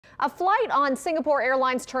A flight on Singapore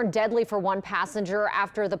Airlines turned deadly for one passenger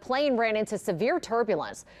after the plane ran into severe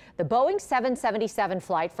turbulence. The Boeing 777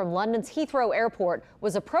 flight from London's Heathrow Airport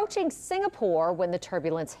was approaching Singapore when the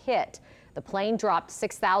turbulence hit. The plane dropped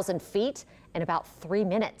 6,000 feet in about 3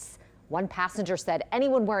 minutes. One passenger said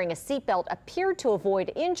anyone wearing a seatbelt appeared to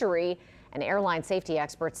avoid injury, and airline safety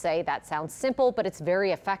experts say that sounds simple, but it's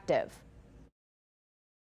very effective.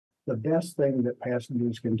 The best thing that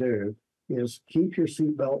passengers can do is keep your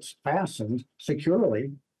seatbelts fastened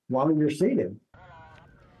securely while you're seated.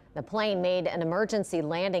 The plane made an emergency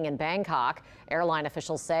landing in Bangkok. Airline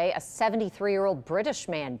officials say a 73-year-old British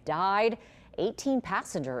man died. 18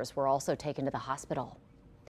 passengers were also taken to the hospital.